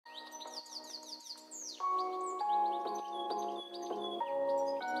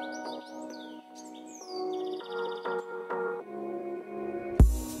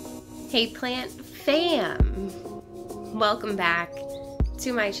Hey plant fam! Welcome back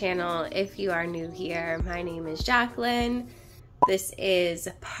to my channel. If you are new here, my name is Jacqueline. This is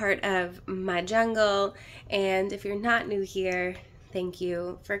part of my jungle, and if you're not new here, thank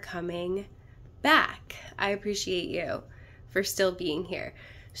you for coming back. I appreciate you for still being here.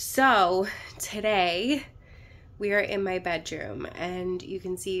 So today we are in my bedroom, and you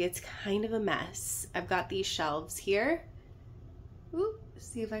can see it's kind of a mess. I've got these shelves here. Ooh,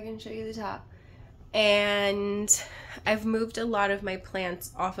 see if I can show you the top. And I've moved a lot of my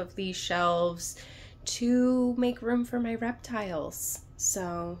plants off of these shelves to make room for my reptiles.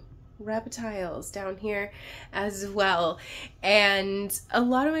 So reptiles down here as well. And a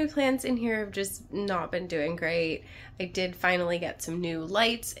lot of my plants in here have just not been doing great. I did finally get some new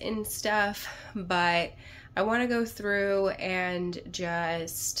lights and stuff, but I want to go through and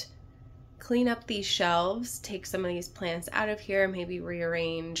just clean up these shelves, take some of these plants out of here, maybe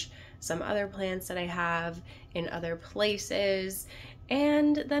rearrange some other plants that I have in other places,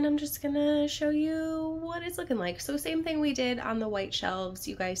 and then I'm just gonna show you what it's looking like. So same thing we did on the white shelves.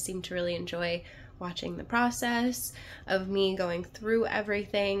 You guys seem to really enjoy watching the process of me going through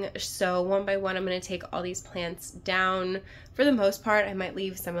everything. So one by one I'm gonna take all these plants down. For the most part, I might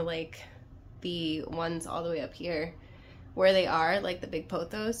leave some of like the ones all the way up here where they are, like the big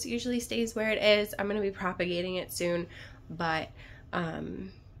pothos usually stays where it is. I'm gonna be propagating it soon, but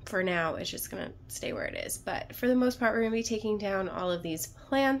for now it's just gonna stay where it is. But for the most part, we're gonna be taking down all of these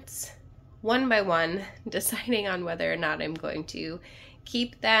plants one by one, deciding on whether or not I'm going to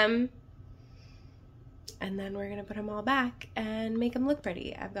keep them, and then we're gonna put them all back and make them look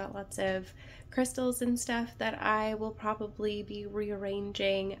pretty. I've got lots of crystals and stuff that I will probably be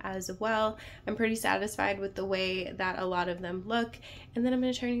rearranging as well. I'm pretty satisfied with the way that a lot of them look, and then I'm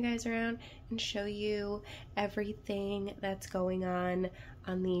going to turn you guys around and show you everything that's going on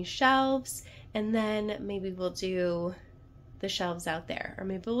these shelves, and then maybe we'll do the shelves out there, or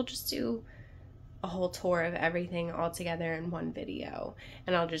maybe we'll just do a whole tour of everything all together in one video,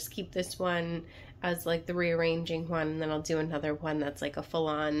 and I'll just keep this one as like the rearranging one, and then I'll do another one that's like a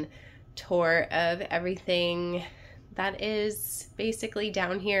full-on tour of everything that is basically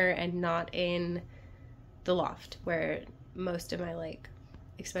down here and not in the loft where most of my like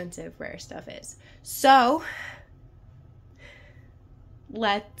expensive rare stuff is. So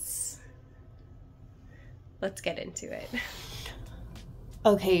let's get into it.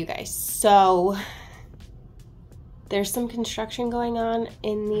 Okay, you guys, so there's some construction going on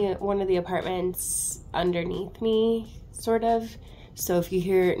in one of the apartments underneath me, sort of. So if you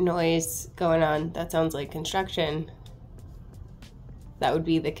hear noise going on, that sounds like construction. That would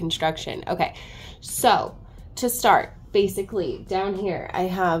be the construction. Okay, so to start, basically down here, I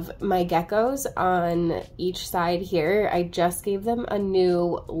have my geckos on each side here. I just gave them a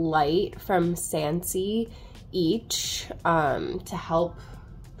new light from Sansi each to help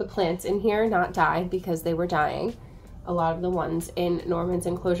the plants in here not die, because they were dying. A lot of the ones in Norman's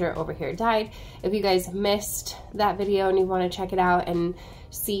enclosure over here died. If you guys missed that video and you want to check it out and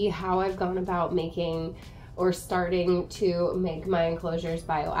see how I've gone about making or starting to make my enclosures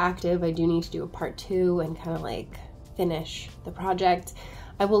bioactive, I do need to do a part 2 and kind of like finish the project.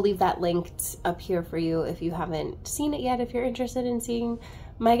 I will leave that linked up here for you if you haven't seen it yet, if you're interested in seeing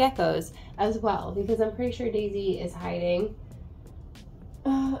my geckos as well, because I'm pretty sure Daisy is hiding.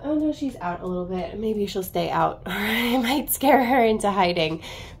 Oh no, she's out a little bit. Maybe she'll stay out, or I might scare her into hiding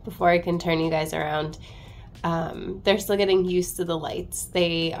before I can turn you guys around. They're still getting used to the lights.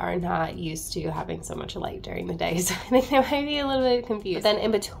 They are not used to having so much light during the day, so I think they might be a little bit confused. But then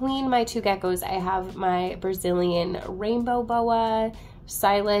in between my two geckos, I have my Brazilian rainbow boa,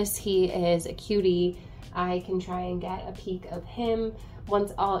 Silas. He is a cutie. I can try and get a peek of him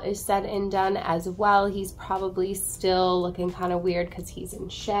once all is said and done as well. He's probably still looking kind of weird because he's in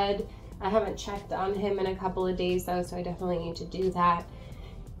shed. I haven't checked on him in a couple of days though, so I definitely need to do that.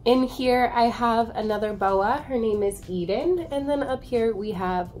 In here I have another boa. Her name is Eden. And then up here we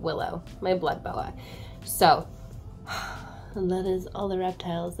have Willow, my blood boa. So that is all the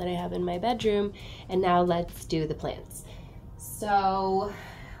reptiles that I have in my bedroom. And now let's do the plants. So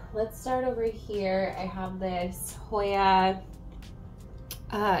let's start over here. I have this Hoya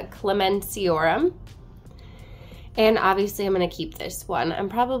Clemenciorum, and obviously I'm going to keep this one. I'm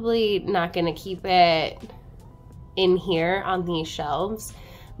probably not going to keep it in here on these shelves,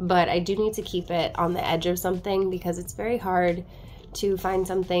 but I do need to keep it on the edge of something because it's very hard to find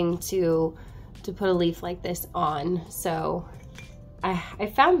something to put a leaf like this on. So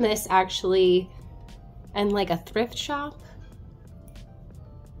I found this actually in like a thrift shop.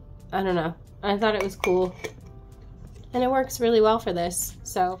 I don't know, I thought it was cool. And it works really well for this.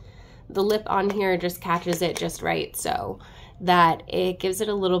 So the lip on here just catches it just right so that it gives it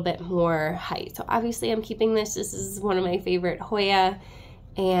a little bit more height. So obviously I'm keeping this. This is one of my favorite Hoya,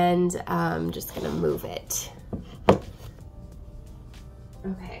 and I'm just gonna move it.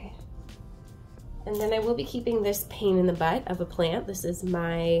 Okay. And then I will be keeping this pain in the butt of a plant. This is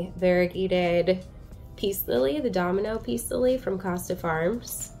my variegated peace lily, the domino peace lily from Costa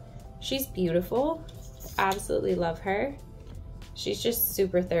Farms. She's beautiful. Absolutely love her. She's just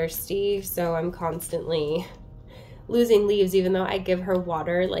super thirsty, so I'm constantly losing leaves even though I give her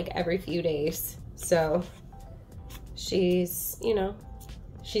water like every few days. So she's, you know,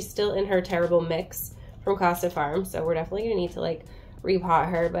 she's still in her terrible mix from Costa Farms, so we're definitely gonna need to like repot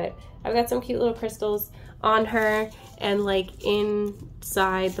her. But I've got some cute little crystals on her and like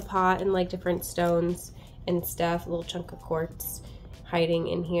inside the pot and like different stones and stuff, a little chunk of quartz hiding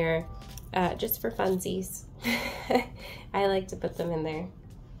in here just for funsies. I like to put them in there.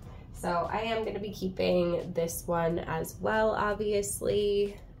 So I am going to be keeping this one as well,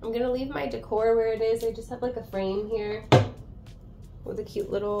 obviously. I'm going to leave my decor where it is. I just have like a frame here with a cute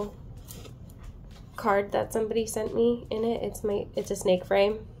little card that somebody sent me in it. It's a snake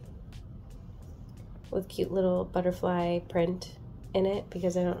frame with cute little butterfly print in it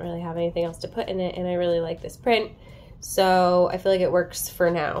because I don't really have anything else to put in it, and I really like this print. So I feel like it works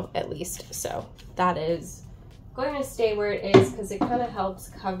for now, at least. So that is going to stay where it is because it kind of helps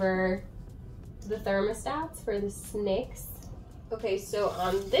cover the thermostats for the snakes. Okay, so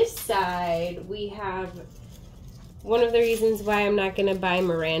on this side, we have one of the reasons why I'm not gonna buy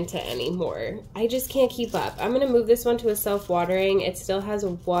Maranta anymore. I just can't keep up. I'm gonna move this one to a self-watering. It still has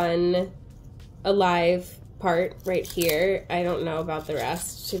one alive part right here. I don't know about the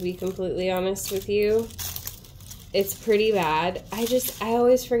rest, to be completely honest with you. It's pretty bad. I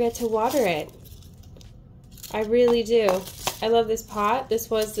always forget to water it. I really do. I love this pot. This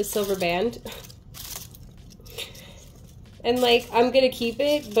was the silver band. And like, I'm gonna keep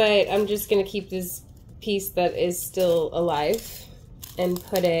it, but I'm just gonna keep this piece that is still alive and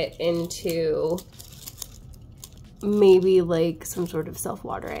put it into maybe like some sort of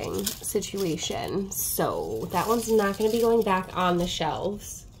self-watering situation. So that one's not gonna be going back on the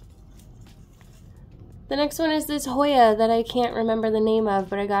shelves. The next one is this Hoya that I can't remember the name of,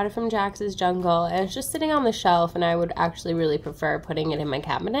 but I got it from Jax's Jungle, and it's just sitting on the shelf, and I would actually really prefer putting it in my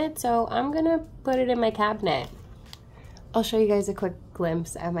cabinet, so I'm gonna put it in my cabinet. I'll show you guys a quick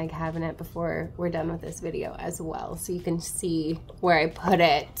glimpse of my cabinet before we're done with this video as well, so you can see where I put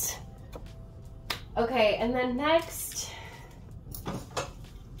it. Okay, and then next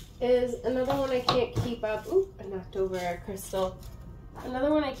is another one I can't keep up. Ooh, I knocked over a crystal.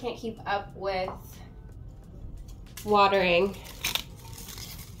 Another one I can't keep up with watering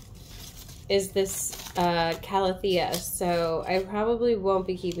is this Calathea. So I probably won't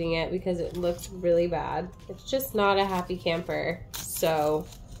be keeping it because it looks really bad. It's just not a happy camper. So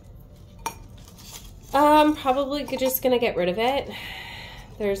I'm probably just gonna get rid of it.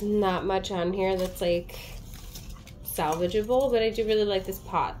 There's not much on here that's like salvageable, but I do really like this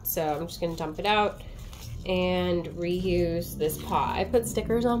pot. So I'm just gonna dump it out and reuse this pot. I put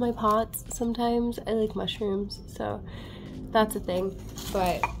stickers on my pots sometimes. I like mushrooms, so that's a thing.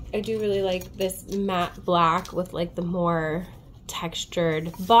 But I do really like this matte black with like the more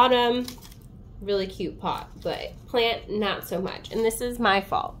textured bottom. Really cute pot, but plant not so much. And this is my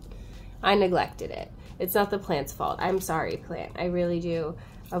fault. I neglected it. It's not the plant's fault. I'm sorry, plant. I really do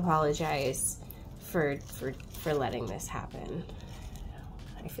apologize for letting this happen.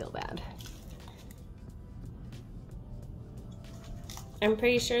 I feel bad. I'm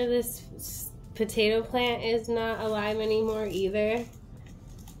pretty sure this potato plant is not alive anymore either.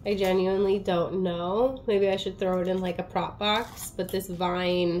 I genuinely don't know. Maybe I should throw it in like a prop box, but this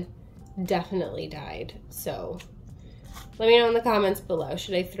vine definitely died. So let me know in the comments below.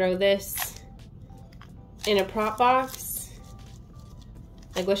 Should I throw this in a prop box?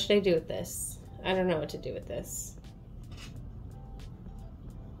 Like, what should I do with this? I don't know what to do with this.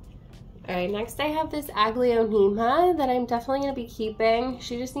 Alright, next I have this Aglaonema that I'm definitely going to be keeping.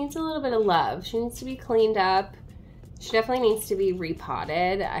 She just needs a little bit of love. She needs to be cleaned up. She definitely needs to be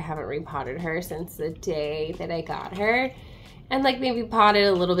repotted. I haven't repotted her since the day that I got her. And like maybe potted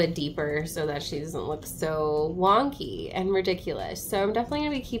a little bit deeper so that she doesn't look so wonky and ridiculous. So I'm definitely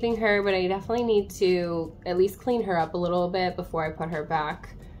going to be keeping her, but I definitely need to at least clean her up a little bit before I put her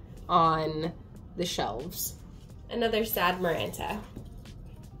back on the shelves. Another sad Maranta.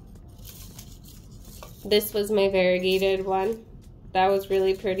 This was my variegated one. That was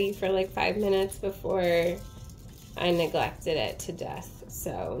really pretty for like 5 minutes before I neglected it to death.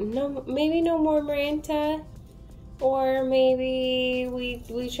 So no, maybe no more Maranta. Or maybe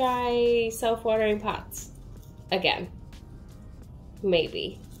we try self-watering pots again.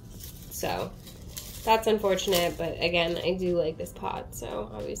 Maybe. So that's unfortunate, but again, I do like this pot,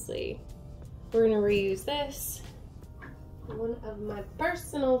 so obviously we're gonna reuse this. One of my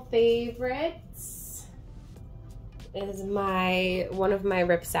personal favorites is one of my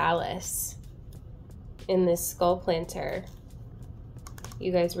Ripsalis in this skull planter.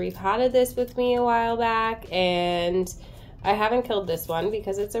 You guys repotted this with me a while back, and I haven't killed this one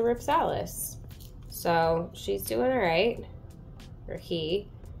because it's a Ripsalis. So she's doing all right, or he.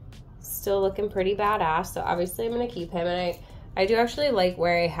 Still looking pretty badass, so obviously I'm gonna keep him, and I do actually like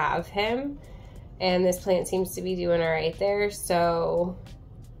where I have him, and this plant seems to be doing all right there, so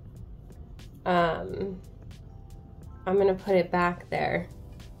I'm gonna put it back there,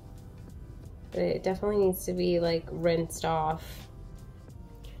 but it definitely needs to be like rinsed off.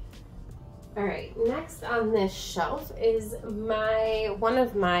 All right, next on this shelf is one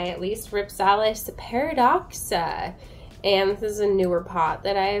of my at least Ripsalis Paradoxa. And this is a newer pot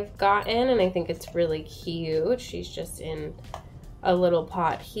that I've gotten, and I think it's really cute. She's just in a little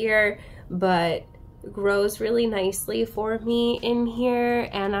pot here, but grows really nicely for me in here,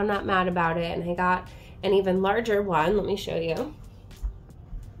 and I'm not mad about it. And I got an even larger one. Let me show you.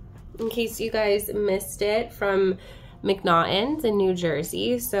 In case you guys missed it, from McNaughton's in New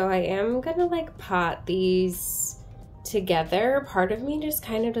Jersey. So I am gonna like pot these together. Part of me just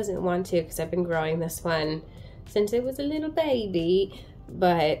kind of doesn't want to because I've been growing this one since it was a little baby,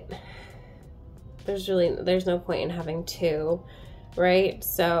 but there's no point in having two, right?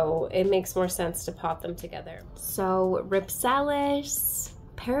 So it makes more sense to pot them together. So Ripsalis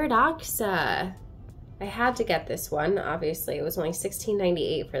Paradoxa. I had to get this one, obviously. It was only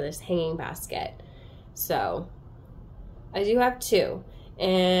 $16.98 for this hanging basket. So I do have two,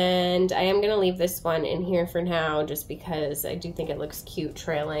 and I am gonna leave this one in here for now just because I do think it looks cute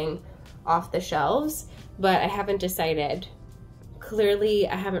trailing off the shelves, but I haven't decided. Clearly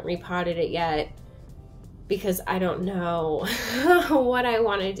I haven't repotted it yet because I don't know what I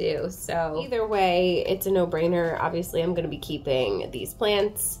want to do. So either way, it's a no-brainer. Obviously I'm going to be keeping these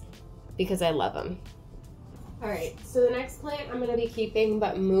plants because I love them. All right, so the next plant I'm going to be keeping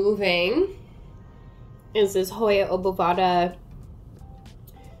but moving is this Hoya obovata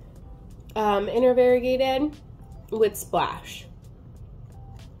intervariegated with splash.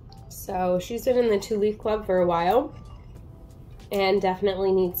 So she's been in the 2-leaf club for a while and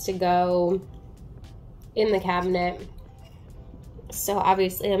definitely needs to go in the cabinet. So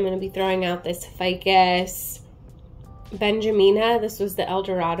obviously I'm going to be throwing out this Ficus Benjamina. This was the El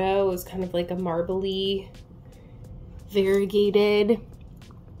Dorado. It was kind of like a marbly variegated.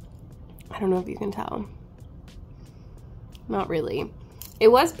 I don't know if you can tell. Not really. It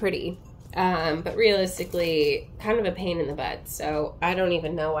was pretty. But realistically, kind of a pain in the butt, so I don't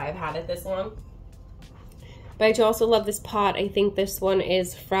even know why I've had it this long. But I do also love this pot. I think this one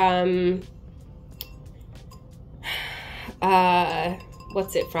is from,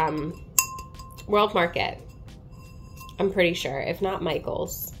 what's it from? World Market. I'm pretty sure, if not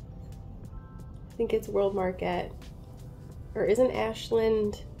Michael's. I think it's World Market. Or isn't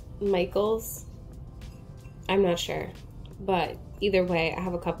Ashland Michael's? I'm not sure, but either way, I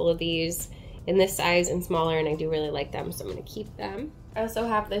have a couple of these in this size and smaller, and I do really like them, so I'm gonna keep them. I also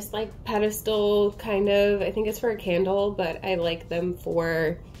have this like pedestal kind of, I think it's for a candle, but I like them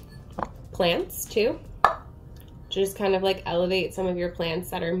for plants too. Just kind of like elevate some of your plants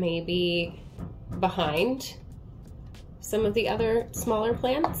that are maybe behind some of the other smaller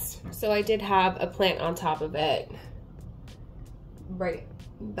plants. So I did have a plant on top of it right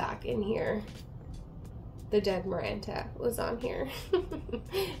back in here. The dead Maranta was on here.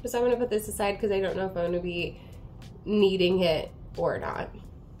 So I'm gonna put this aside because I don't know if I'm gonna be needing it or not.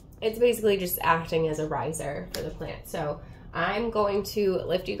 It's basically just acting as a riser for the plant. So I'm going to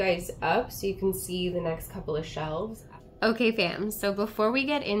lift you guys up so you can see the next couple of shelves. Okay fam, so before we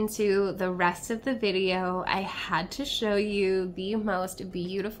get into the rest of the video, I had to show you the most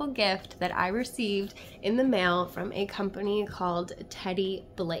beautiful gift that I received in the mail from a company called Teddy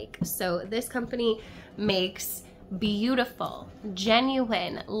Blake. So this company makes beautiful,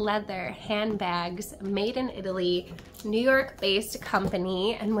 genuine leather handbags made in Italy, New York-based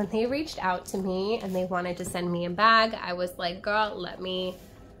company. And when they reached out to me and they wanted to send me a bag, I was like, girl, let me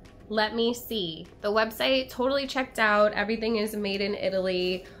see. The website totally checked out. Everything is made in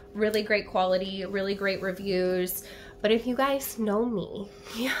Italy, really great quality, really great reviews. But if you guys know me,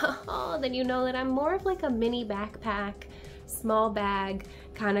 then you know that I'm more of like a mini backpack, small bag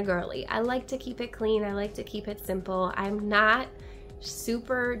kind of girly. I like to keep it clean. I like to keep it simple. I'm not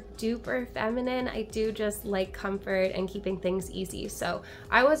super duper feminine. I do just like comfort and keeping things easy. So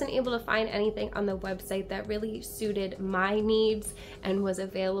I wasn't able to find anything on the website that really suited my needs and was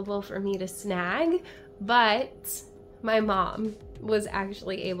available for me to snag, but my mom was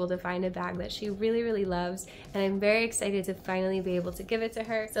actually able to find a bag that she really, really loves, and I'm very excited to finally be able to give it to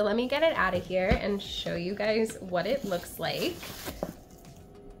her. So let me get it out of here and show you guys what it looks like.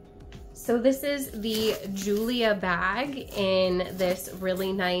 So this is the Julia bag in this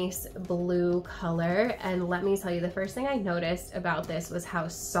really nice blue color, and let me tell you, the first thing I noticed about this was how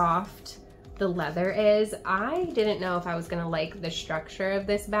soft the leather is. I didn't know if I was gonna like the structure of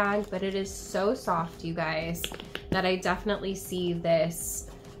this bag, but it is so soft, you guys, that I definitely see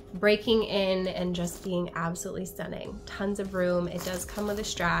this breaking in and just being absolutely stunning. Tons of room. It does come with a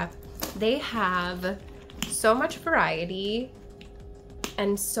strap. They have so much variety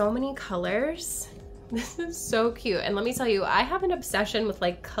and so many colors. This is so cute. And let me tell you, I have an obsession with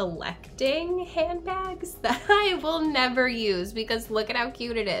like collecting handbags that I will never use, because look at how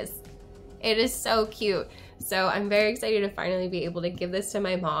cute it is. It is so cute. So I'm very excited to finally be able to give this to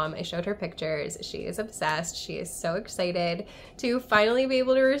my mom. I showed her pictures. She is obsessed. She is so excited to finally be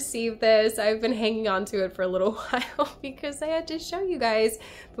able to receive this. I've been hanging on to it for a little while because I had to show you guys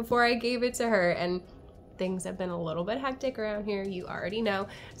before I gave it to her, and things have been a little bit hectic around here, you already know.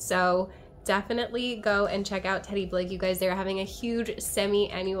 So definitely go and check out Teddy Blake, you guys. They're having a huge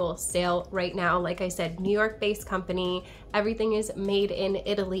semi-annual sale right now. Like I said, New York-based company. Everything is made in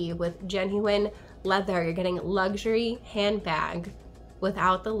Italy with genuine leather. You're getting luxury handbag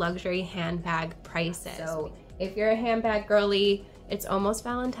without the luxury handbag prices. So if you're a handbag girly, it's almost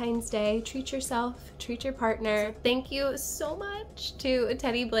Valentine's Day. Treat yourself, treat your partner. Thank you so much to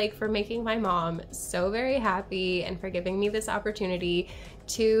Teddy Blake for making my mom so very happy and for giving me this opportunity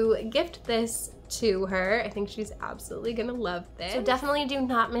to gift this to her. I think she's absolutely gonna love this. So definitely do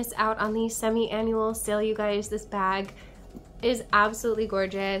not miss out on the semi-annual sale, you guys. This bag is absolutely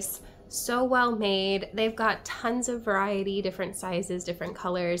gorgeous. So well made. They've got tons of variety, different sizes, different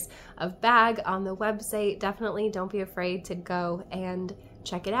colors of bag on the website. Definitely don't be afraid to go and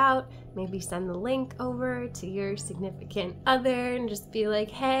check it out. Maybe send the link over to your significant other and just be like,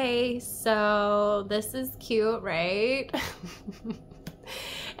 hey, so this is cute, right?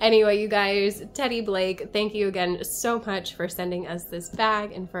 Anyway, you guys, Teddy Blake, thank you again so much for sending us this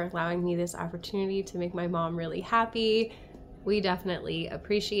bag and for allowing me this opportunity to make my mom really happy. We definitely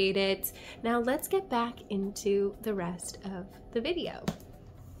appreciate it. Now let's get back into the rest of the video.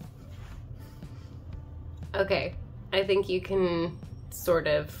 Okay, I think you can sort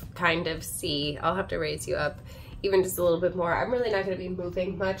of kind of see. I'll have to raise you up even just a little bit more. I'm really not going to be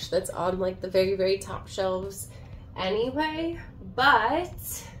moving much. That's on like the very, very top shelves anyway.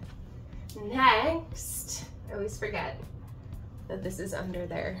 But next, I always forget that this is under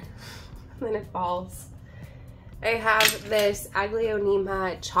there. Then it falls. I have this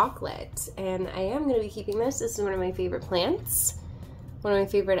Aglaonema chocolate, and I am going to be keeping this. This is one of my favorite plants. One of my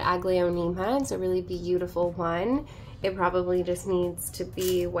favorite Aglaonema. It's a really beautiful one. It probably just needs to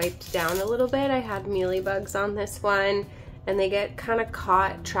be wiped down a little bit. I had mealybugs on this one, and they get kind of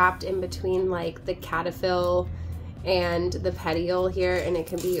caught, trapped in between like the cataphyll and the petiole here, and it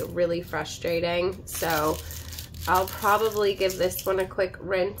can be really frustrating. So I'll probably give this one a quick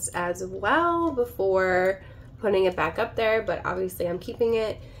rinse as well before putting it back up there, but obviously I'm keeping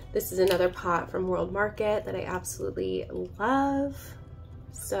it. This is another pot from World Market that I absolutely love.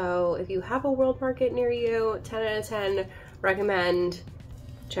 So if you have a World Market near you, 10 out of 10, recommend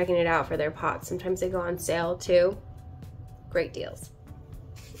checking it out for their pots. Sometimes they go on sale too. Great deals.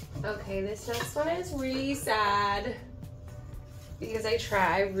 Okay, this next one is really sad because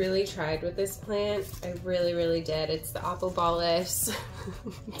I really tried with this plant. I really, really did. It's the Opobolus.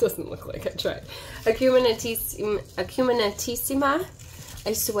 It doesn't look like I tried. Acuminatissima.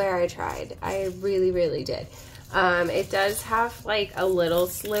 I swear I tried. I really, really did. It does have like a little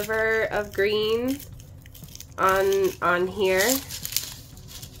sliver of green on here.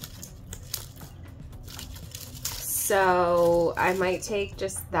 So I might take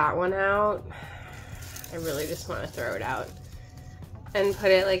just that one out. I really just want to throw it out and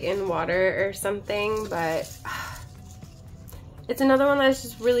put it like in water or something, but it's another one that's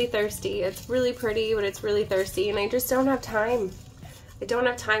just really thirsty. It's really pretty, but it's really thirsty, and I just don't have time. I don't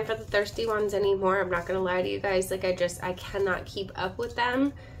have time for the thirsty ones anymore. I'm not gonna lie to you guys. Like I cannot keep up with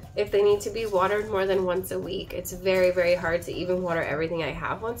them. If they need to be watered more than once a week, it's very, very hard to even water everything I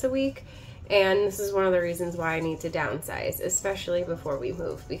have once a week. And this is one of the reasons why I need to downsize, especially before we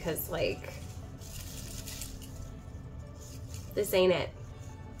move, because like, this ain't it.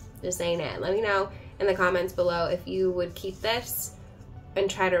 This ain't it. Let me know in the comments below if you would keep this and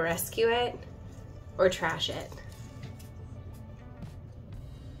try to rescue it or trash it.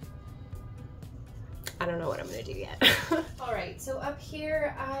 I don't know what I'm gonna do yet. All right, so up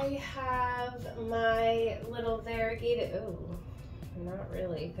here I have my little variegated, oh, not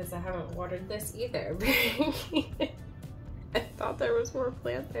really, because I haven't watered this either. I thought there was more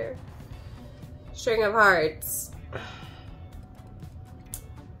plant there. String of hearts.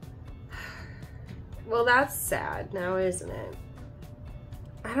 Well, that's sad now, isn't it?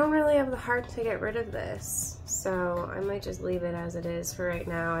 I don't really have the heart to get rid of this, so I might just leave it as it is for right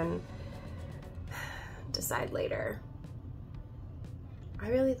now and decide later. I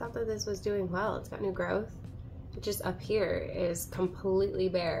really thought that this was doing well. It's got new growth. It just up here is completely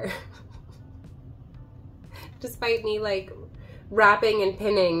bare. Despite me like wrapping and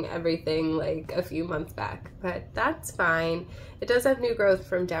pinning everything like a few months back, but that's fine. It does have new growth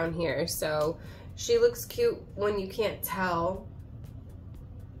from down here, so she looks cute when you can't tell.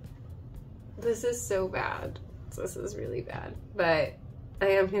 This is so bad. This is really bad, but I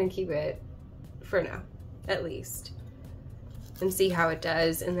am gonna keep it for now, at least, and see how it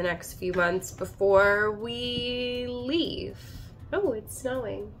does in the next few months before we leave. Oh, it's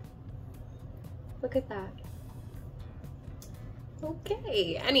snowing. Look at that.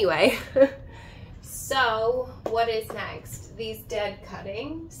 Okay, anyway. So what is next? These dead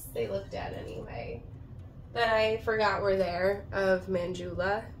cuttings, they look dead anyway, that I forgot were there, of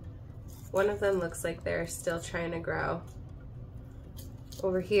Manjula. One of them looks like they're still trying to grow.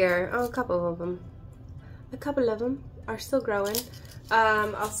 Over here, oh, a couple of them are still growing.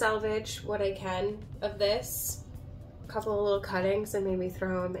 I'll salvage what I can of this. A couple of little cuttings and maybe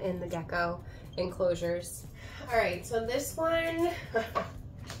throw them in the gecko enclosures. All right, so this one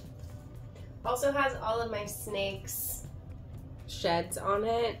also has all of my snakes' sheds on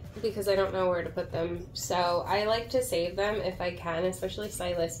it because I don't know where to put them. So I like to save them if I can, especially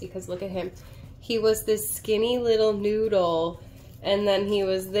Silas, because look at him. He was this skinny little noodle, and then he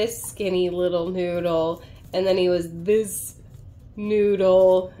was this skinny little noodle, and then he was this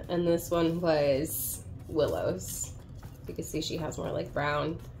noodle, and this one was Willow's. You can see she has more like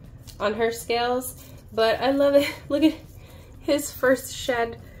brown on her scales, but I love it. Look at his first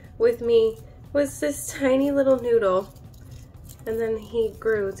shed with me was this tiny little noodle, and then he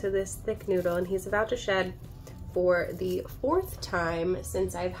grew to this thick noodle, and he's about to shed for the 4th time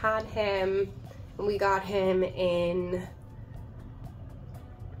since I've had him. And we got him in,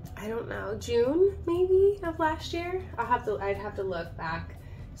 I don't know, June maybe of last year. I'd have to look back.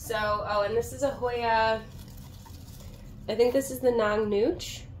 So, oh, and this is a Hoya, I think this is the Nang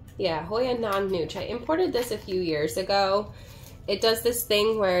Nooch. Yeah, Hoya Nang Nooch. I imported this a few years ago. It does this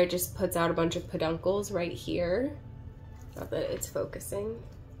thing where it just puts out a bunch of peduncles right here. Not that it's focusing.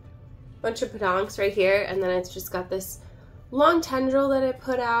 Bunch of pedunks right here, and then it's just got this long tendril that it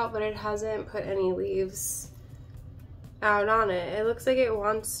put out, but it hasn't put any leaves out on it. It looks like it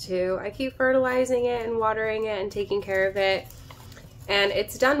wants to. I keep fertilizing it and watering it and taking care of it, and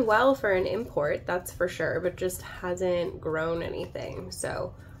it's done well for an import, that's for sure, but just hasn't grown anything.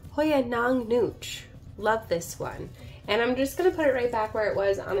 So Hoya Nang Nooch, love this one. And I'm just gonna put it right back where it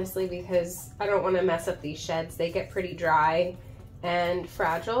was, honestly, because I don't want to mess up these sheds. They get pretty dry and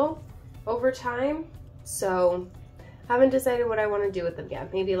fragile over time. So I haven't decided what I want to do with them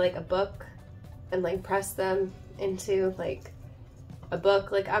yet. Maybe like a book and like press them into like a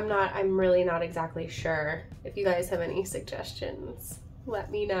book. Like I'm really not exactly sure. If you guys have any suggestions, let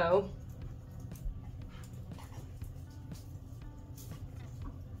me know.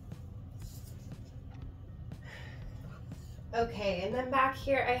 Okay, and then back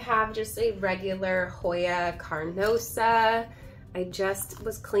here I have just a regular Hoya Carnosa. I just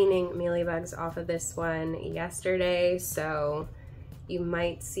was cleaning mealybugs off of this one yesterday, so you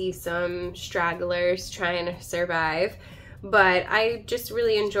might see some stragglers trying to survive. But I just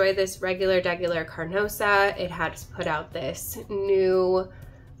really enjoy this regular Carnosa. It has put out this new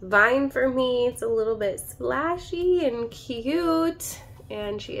vine for me. It's a little bit splashy and cute,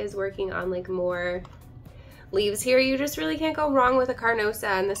 and she is working on like more leaves here. You just really can't go wrong with a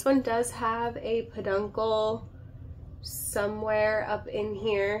Carnosa, and this one does have a peduncle somewhere up in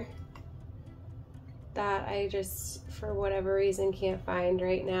here that I just, for whatever reason, can't find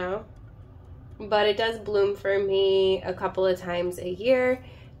right now. But it does bloom for me a couple of times a year,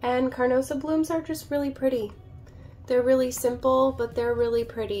 and Carnosa blooms are just really pretty. They're really simple, but they're really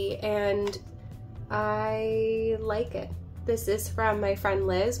pretty, and I like it. This is from my friend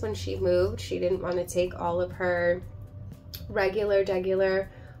Liz. When she moved, she didn't want to take all of her regular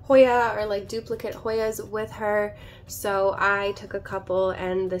Hoya or like duplicate Hoyas with her. So I took a couple,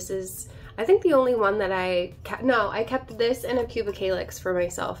 and this is, I think, the only one that I kept. No, I kept this and a pubic calyx for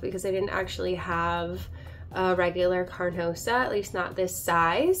myself because I didn't actually have a regular carnosa, at least not this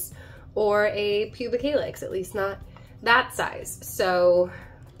size, or a pubic calyx, at least not that size. So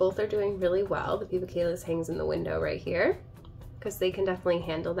both are doing really well. The pubic calyx hangs in the window right here because they can definitely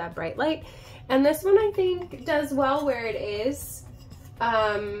handle that bright light. And this one I think does well where it is,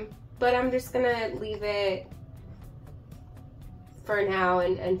 but I'm just gonna leave it for now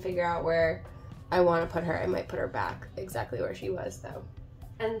and figure out where I want to put her. I might put her back exactly where she was though.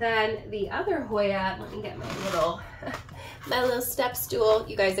 And then the other Hoya, let me get my little step stool.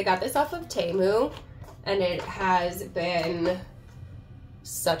 You guys, I got this off of Temu, and it has been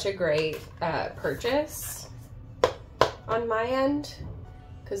such a great purchase on my end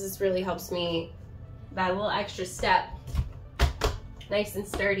because this really helps me, that little extra step, nice and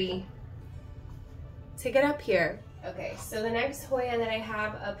sturdy, to get up here. Okay, so the next Hoya that I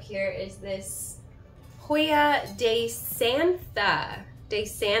have up here is this Hoya de Santha.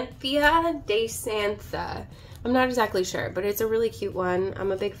 I'm not exactly sure, but it's a really cute one.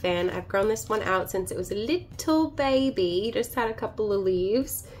 I'm a big fan. I've grown this one out since it was a little baby, just had a couple of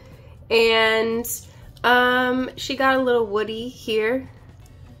leaves. And she got a little woody here,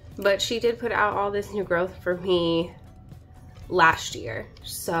 but she did put out all this new growth for me last year.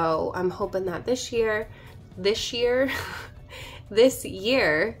 So I'm hoping that this year,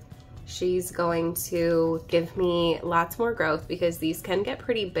 she's going to give me lots more growth because these can get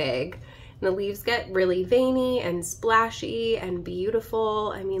pretty big. And the leaves get really veiny and splashy and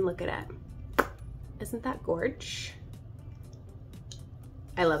beautiful. I mean, look at it. Isn't that gorge?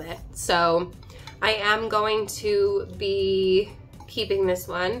 I love it. So I am going to be keeping this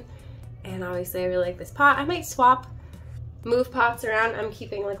one. And obviously I really like this pot. I might move pots around. I'm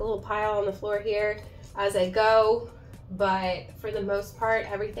keeping like a little pile on the floor here as I go. But for the most part,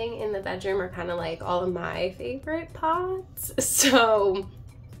 everything in the bedroom are kind of like all of my favorite pots. So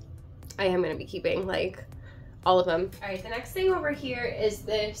I am going to be keeping like all of them. All right, the next thing over here is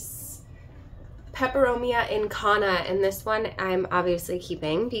this Peperomia incana, and this one I'm obviously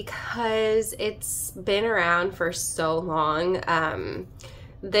keeping because it's been around for so long.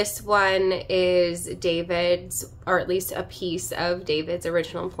 This one is David's, or at least a piece of David's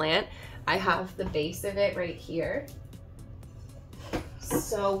original plant. I have the base of it right here.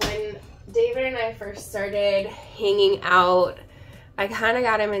 So when David and I first started hanging out, I kind of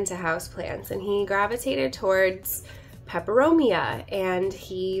got him into houseplants, and he gravitated towards Peperomia, and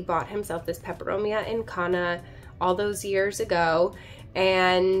he bought himself this Peperomia incana all those years ago,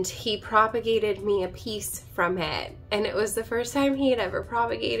 and he propagated me a piece from it, and it was the first time he had ever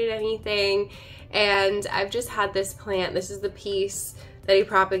propagated anything. And I've just had this plant. This is the piece that he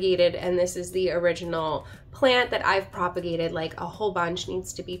propagated, and this is the original plant that I've propagated like a whole bunch.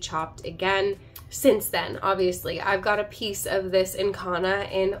 Needs to be chopped again. Since then, obviously, I've got a piece of this incana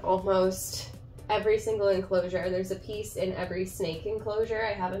in almost every single enclosure. There's a piece in every snake enclosure.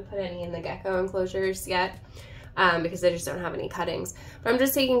 I haven't put any in the gecko enclosures yet because I just don't have any cuttings. But I'm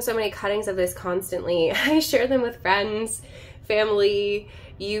just taking so many cuttings of this constantly. I share them with friends, family,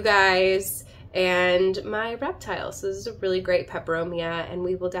 you guys, and my reptiles. So this is a really great Peperomia, and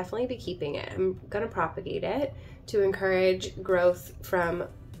we will definitely be keeping it. I'm gonna propagate it to encourage growth from,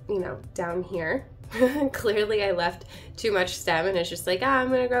 you know, down here. Clearly I left too much stem, and it's just like, I'm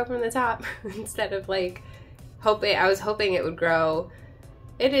gonna grow from the top instead of like I was hoping it would grow.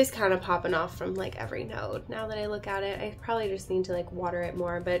 It is kind of popping off from like every node. Now that I look at it, I probably just need to like water it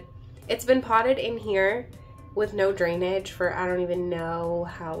more, but it's been potted in here with no drainage for I don't even know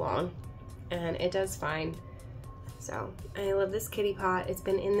how long, and it does fine. So I love this kitty pot. It's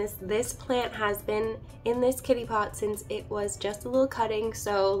been in this plant has been in this kitty pot since it was just a little cutting.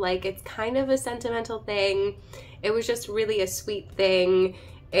 So like, it's kind of a sentimental thing. It was just really a sweet thing.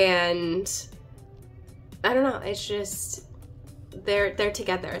 And I don't know, it's just, they're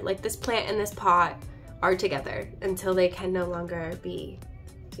together. Like, this plant and this pot are together until they can no longer be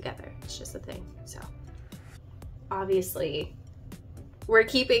together. It's just a thing. So obviously we're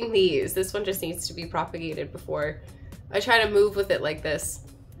keeping these. This one just needs to be propagated before I try to move with it like this.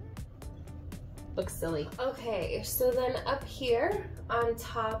 Looks silly. Okay, so then up here on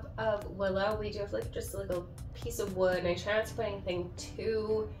top of Willow, we do have like just like a piece of wood, and I try not to put anything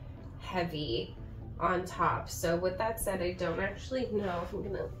too heavy on top. So with that said, I don't actually know if I'm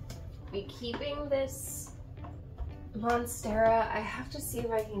gonna be keeping this Monstera. I have to see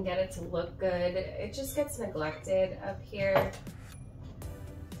if I can get it to look good. It just gets neglected up here,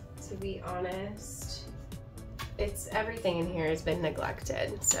 to be honest. everything in here has been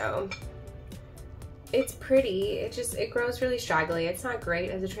neglected, so it's pretty. It grows really straggly. It's not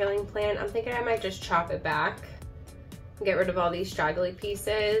great as a trailing plant. I'm thinking I might just chop it back, get rid of all these straggly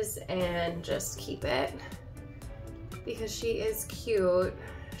pieces, and just keep it because she is cute.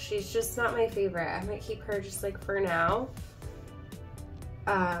 She's just not my favorite. I might keep her just like for now.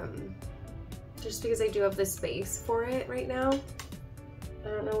 Just because I do have the space for it right now. I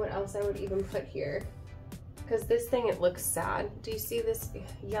don't know what else I would even put here. Because this thing, it looks sad. Do you see this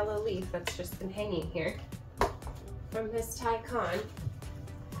yellow leaf that's just been hanging here from this Tycon?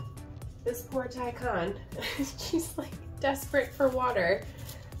 This poor Tycon. She's like desperate for water.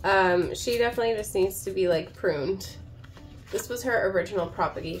 She definitely just needs to be like pruned. This was her original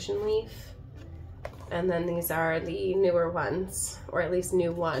propagation leaf. And then these are the newer ones, or at least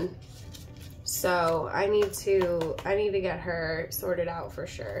new one. So I need to get her sorted out for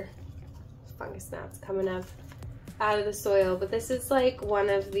sure. Fungus gnats coming up out of the soil, but this is like one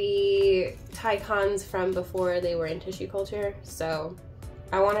of the Tycons from before they were in tissue culture, so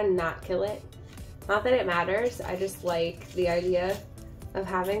I want to not kill it. Not that it matters, I just like the idea of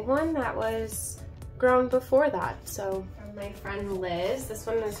having one that was grown before that. So from my friend Liz, this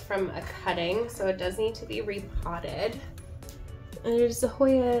one is from a cutting, so it does need to be repotted. And there's the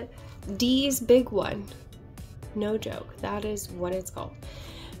Hoya D's big one. No joke, that is what it's called.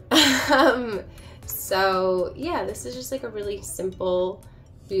 So yeah, this is just like a really simple,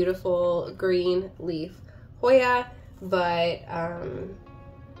 beautiful green leaf Hoya, but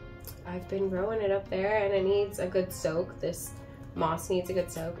I've been growing it up there and it needs a good soak. This moss needs a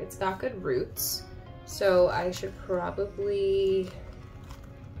good soak. It's got good roots, so I should probably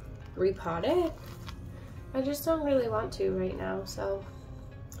repot it. I just don't really want to right now, so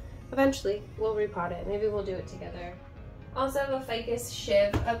eventually we'll repot it. Maybe we'll do it together. Also have a ficus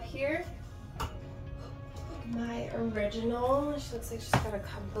shiv up here. My original, she looks like she's got a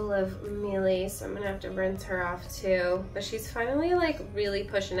couple of meeeee, so I'm gonna have to rinse her off too. But she's finally like really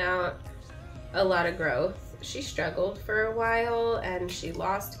pushing out a lot of growth. She struggled for a while and she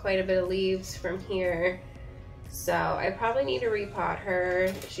lost quite a bit of leaves from here. So I probably need to repot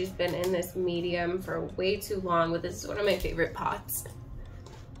her. She's been in this medium for way too long, but this is one of my favorite pots.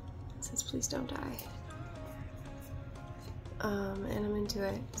 It says please don't die. And I'm into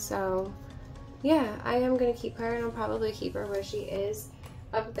it. So yeah, I am gonna keep her, and I'll probably keep her where she is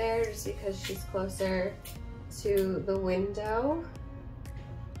up there just because she's closer to the window.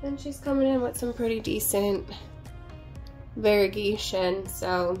 And she's coming in with some pretty decent variegation,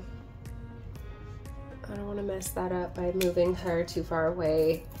 so I don't want to mess that up by moving her too far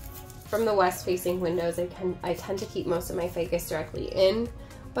away from the west facing windows. I tend to keep most of my ficus directly in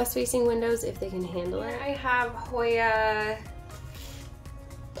west facing windows if they can handle it. I have Hoya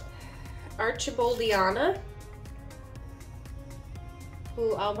Archibaldiana,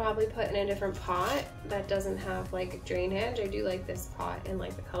 who I'll probably put in a different pot that doesn't have like drainage. I do like this pot and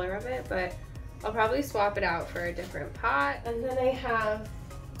like the color of it, but I'll probably swap it out for a different pot. And then I have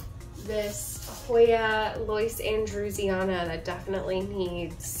this Hoya Lois Andrewsiana that definitely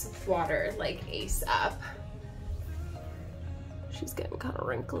needs water like ASAP. She's getting kind of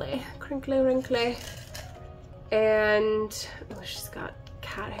wrinkly, crinkly. And oh, she's got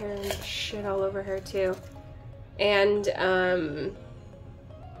cat hair and shit all over her too. And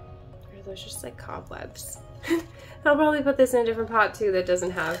there's just like cobwebs. I'll probably put this in a different pot too that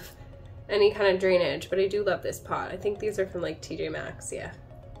doesn't have any kind of drainage, but I do love this pot. I think these are from like TJ Maxx, yeah.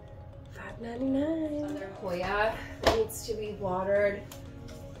 $5.99. Other Hoya needs to be watered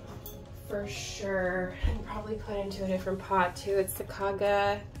for sure, and probably put into a different pot too. It's the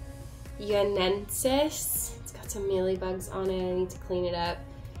Kaga Yanensis. It's got some mealy bugs on it. I need to clean it up.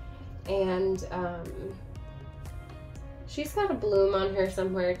 And she's got a bloom on her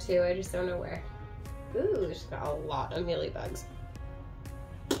somewhere too. I just don't know where. Ooh, she's got a lot of mealy bugs.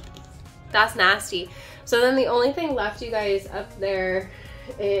 That's nasty. So then the only thing left, you guys, up there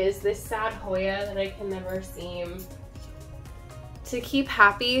is this sad Hoya that I can never seem to keep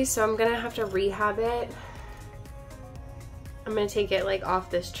happy. So I'm gonna have to rehab it. I'm gonna take it like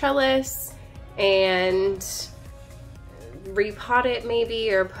off this trellis and repot it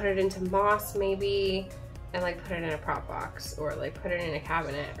maybe, or put it into moss maybe, and like put it in a prop box, or like put it in a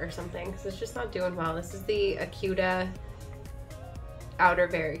cabinet or something, because it's just not doing well. This is the Acuta outer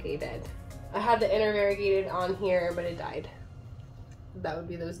variegated. I had the inner variegated on here, but it died. That would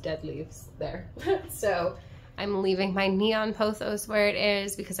be those dead leaves there. So I'm leaving my neon pothos where it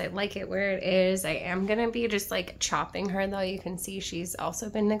is because I like it where it is. I am gonna be just like chopping her though. You can see she's also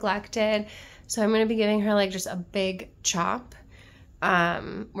been neglected. So I'm gonna be giving her like just a big chop.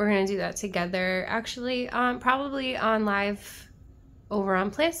 We're gonna do that together. Actually, probably on live over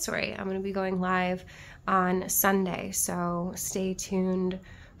on Plant Story. I'm gonna be going live on Sunday, so stay tuned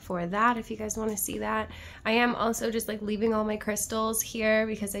for that if you guys want to see that. I am also just like leaving all my crystals here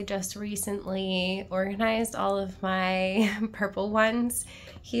because I just recently organized all of my purple ones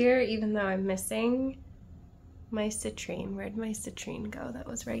here, even though I'm missing my citrine. Where'd my citrine go? That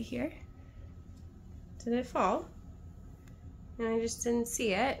was right here. Did it fall? And I just didn't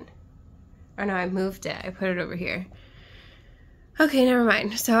see it. Or no, I moved it. I put it over here. Okay, never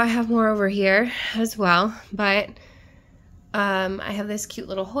mind. So I have more over here as well, but I have this cute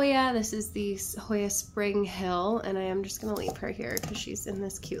little Hoya. This is the Hoya Spring Hill, and I am just gonna leave her here because she's in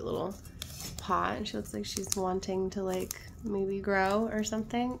this cute little pot, and she looks like she's wanting to like maybe grow or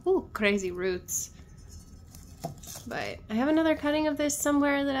something. Ooh, crazy roots. But I have another cutting of this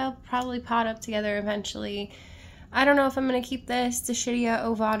somewhere that I'll probably pot up together eventually. I don't know if I'm gonna keep this Dischidia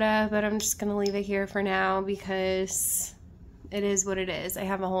ovata, but I'm just gonna leave it here for now because it is what it is. I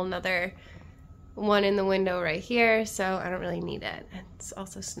have a whole nother one in the window right here, so I don't really need it. It's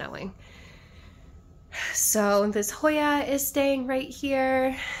also snowing. So this Hoya is staying right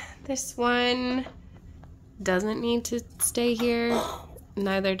here. This one doesn't need to stay here.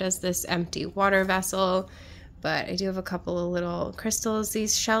 Neither does this empty water vessel, but I do have a couple of little crystals.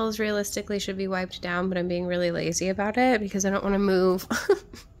 These shells realistically should be wiped down, but I'm being really lazy about it because I don't want to move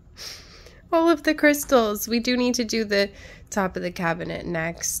all of the crystals. We do need to do the top of the cabinet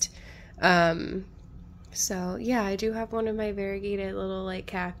next. So yeah, I do have one of my variegated little like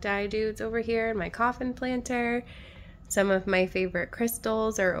cacti dudes over here in my coffin planter. Some of my favorite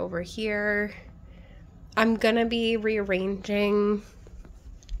crystals are over here. I'm gonna be rearranging.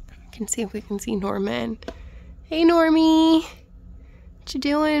 I can see if we can see Norman. Hey Normie, what you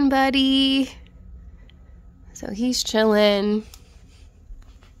doing, buddy? So he's chilling.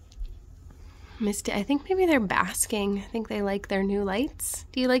 Misty, I think maybe they're basking. I think they like their new lights.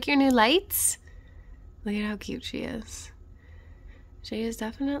 Do you like your new lights? Look at how cute she is. She is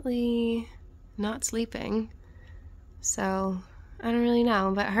definitely not sleeping. So, I don't really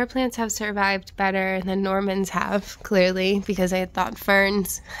know. But her plants have survived better than Norman's have, clearly. Because I had thought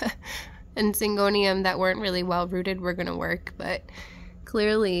ferns and syngonium that weren't really well rooted were going to work. But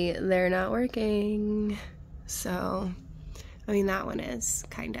clearly they're not working. So, I mean, that one is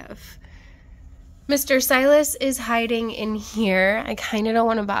kind of... Mr. Silas is hiding in here. I kind of don't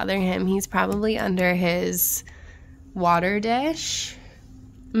want to bother him. He's probably under his water dish.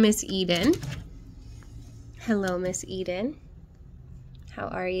 Miss Eden. Hello, Miss Eden. How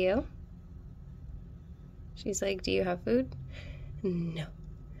are you? She's like, do you have food? No. I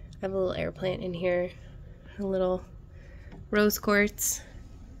have a little air plant in here. A little rose quartz.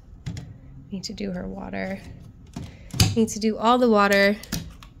 Need to do her water. Need to do all the water.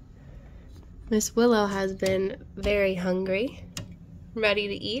 Miss Willow has been very hungry, ready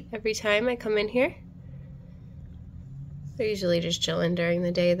to eat every time I come in here. They're usually just chilling during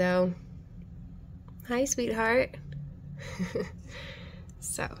the day though. Hi, sweetheart.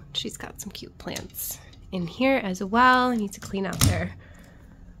 So she's got some cute plants in here as well. I need to clean out their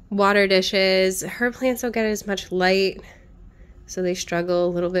water dishes. Her plants don't get as much light, so they struggle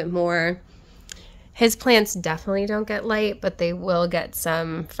a little bit more. His plants definitely don't get light, but they will get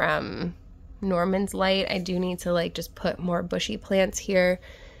some from Norman's light. I do need to like just put more bushy plants here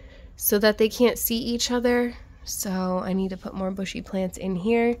so that they can't see each other. So I need to put more bushy plants in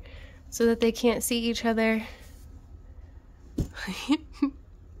here so that they can't see each other.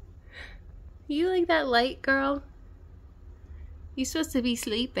 You like that light, girl? You're supposed to be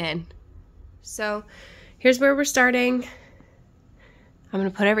sleeping. So here's where we're starting. I'm gonna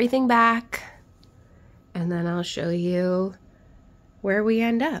put everything back and then I'll show you where we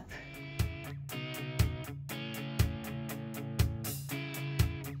end up.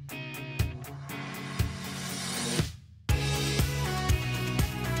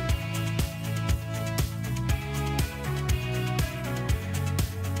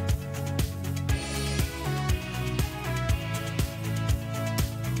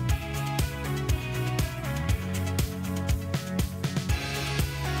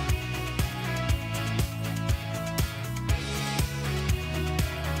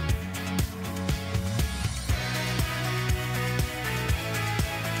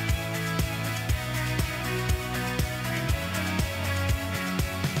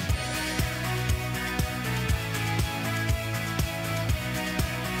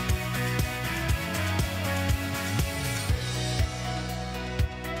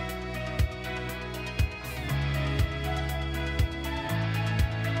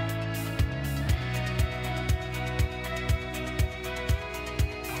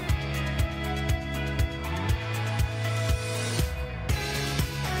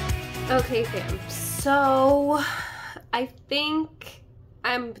 Okay, fam, so I think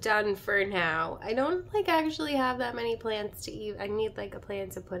I'm done for now. I don't like actually have that many plants to eat. I need like a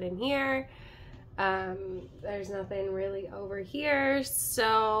plant to put in here. There's nothing really over here,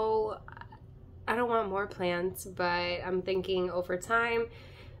 so I don't want more plants, but I'm thinking over time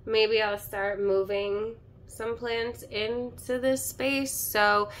maybe I'll start moving some plants into this space.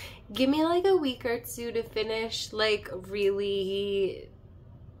 So give me like a week or two to finish like really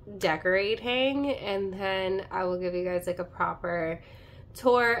decorating, and then I will give you guys like a proper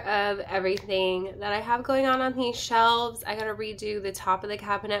tour of everything that I have going on these shelves. I gotta redo the top of the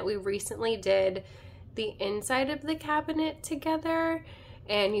cabinet. We recently did the inside of the cabinet together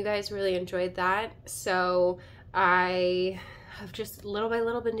and you guys really enjoyed that, so I have just little by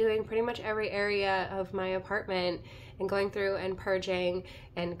little been doing pretty much every area of my apartment and going through and purging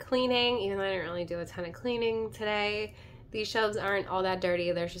and cleaning, even though I didn't really do a ton of cleaning today. These shelves aren't all that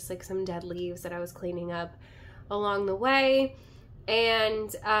dirty. There's just like some dead leaves that I was cleaning up along the way. And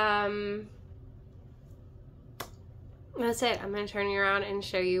that's it. I'm going to turn you around and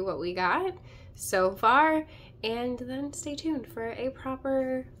show you what we got so far. And then stay tuned for a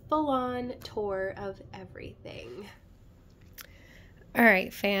proper full-on tour of everything.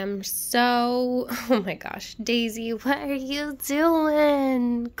 Alright, fam, so, oh my gosh, Daisy, what are you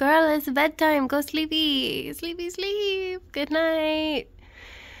doing? Girl, it's bedtime, go sleepy, sleepy, sleep, good night.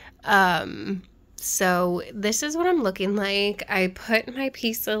 So this is what I'm looking like. I put my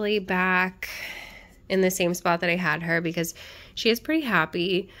Peace Lily back in the same spot that I had her because she is pretty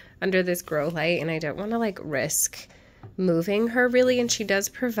happy under this grow light and I don't want to like risk moving her really, and she does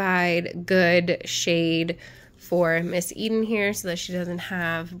provide good shade for Miss Eden here so that she doesn't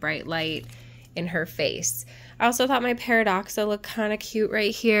have bright light in her face. I also thought my Paradoxa looked kind of cute right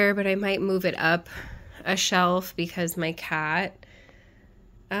here, but I might move it up a shelf because my cat,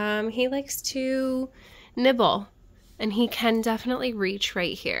 he likes to nibble and he can definitely reach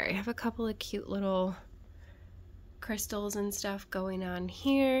right here. I have a couple of cute little crystals and stuff going on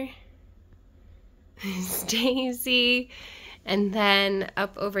here. Daisy. And then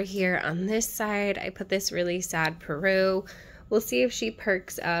up over here on this side, I put this really sad Peru. We'll see if she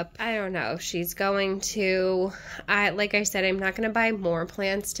perks up. I don't know if she's going to. Like I said, I'm not going to buy more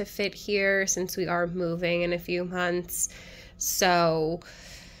plants to fit here since we are moving in a few months. So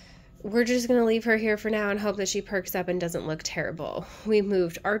we're just going to leave her here for now and hope that she perks up and doesn't look terrible. We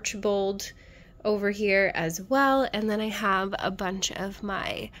moved Archibald over here as well. And then I have a bunch of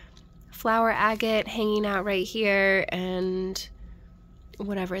my flower agate hanging out right here, and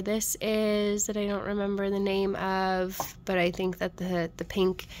whatever this is that I don't remember the name of, but I think that the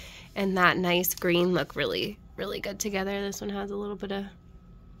pink and that nice green look really, really good together. This one has a little bit of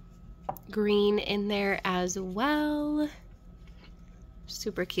green in there as well.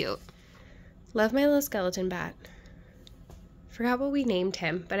 Super cute. Love my little skeleton bat. Forgot what we named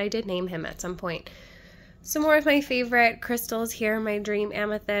him, but I did name him at some point. Some more of my favorite crystals here, my Dream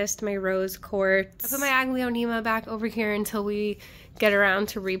Amethyst, my Rose Quartz. I put my Aglaonema back over here until we get around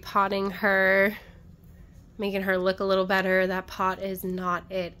to repotting her, making her look a little better. That pot is not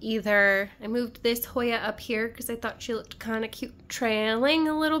it either. I moved this Hoya up here because I thought she looked kind of cute trailing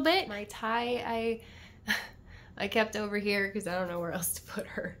a little bit. My Thai, I kept over here because I don't know where else to put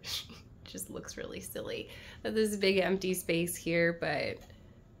her. She just looks really silly. This big empty space here, but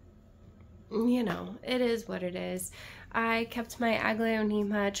you know, it is what it is. I kept my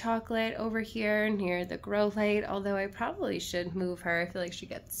Aglaonema chocolate over here near the grow light, although I probably should move her. I feel like she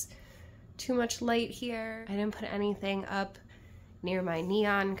gets too much light here. I didn't put anything up near my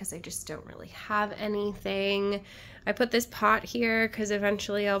neon because I just don't really have anything. I put this pot here because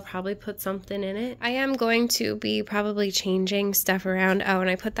eventually I'll probably put something in it. I am going to be probably changing stuff around. Oh, and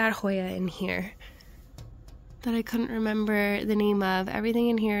I put that Hoya in here that I couldn't remember the name of. Everything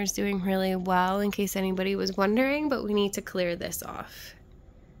in here is doing really well in case anybody was wondering, but we need to clear this off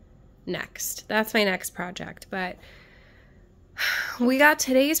next. That's my next project, but we got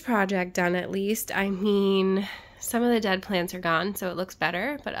today's project done at least. I mean, some of the dead plants are gone, so it looks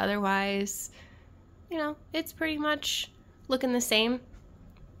better, but otherwise, you know, it's pretty much looking the same.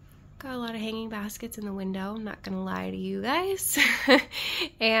 Got a lot of hanging baskets in the window, I'm not gonna lie to you guys.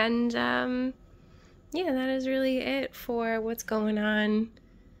 And yeah, that is really it for what's going on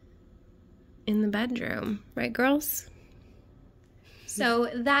in the bedroom. Right, girls? So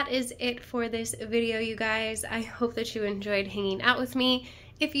that is it for this video, you guys. I hope that you enjoyed hanging out with me.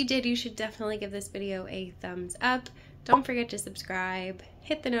 If you did, you should definitely give this video a thumbs up. Don't forget to subscribe.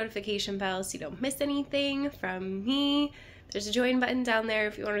 Hit the notification bell so you don't miss anything from me. There's a join button down there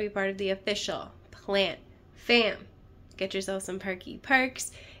if you want to be part of the official Plant Fam. Get yourself some perky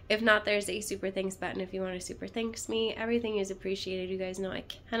perks. If not, there's a super thanks button if you want to super thanks me. Everything is appreciated. You guys know I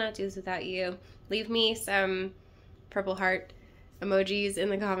cannot do this without you. Leave me some purple heart emojis in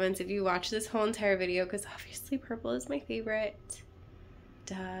the comments if you watch this whole entire video, because obviously purple is my favorite.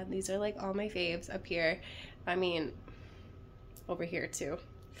 Duh, these are like all my faves up here. I mean, over here too.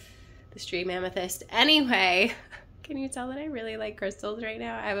 The stream amethyst. Anyway, can you tell that I really like crystals right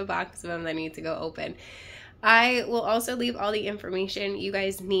now? I have a box of them that I need to go open. I will also leave all the information you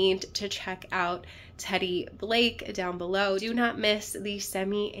guys need to check out Teddy Blake down below. Do not miss the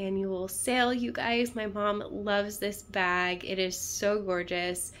semi-annual sale, you guys. My mom loves this bag. It is so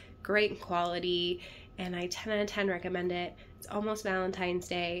gorgeous, great quality, and I 10 out of 10 recommend it. It's almost Valentine's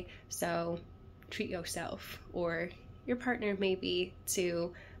Day, so treat yourself or your partner maybe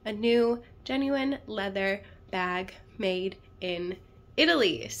to a new genuine leather bag made in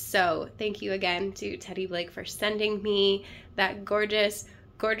Italy. So thank you again to Teddy Blake for sending me that gorgeous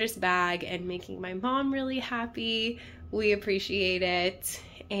bag and making my mom really happy. We appreciate it.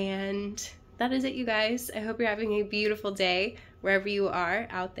 And that is it, you guys. I hope you're having a beautiful day wherever you are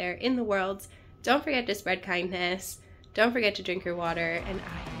out there in the world. Don't forget to spread kindness. Don't forget to drink your water, and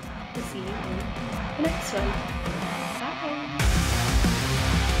I will see you in the next one. Bye.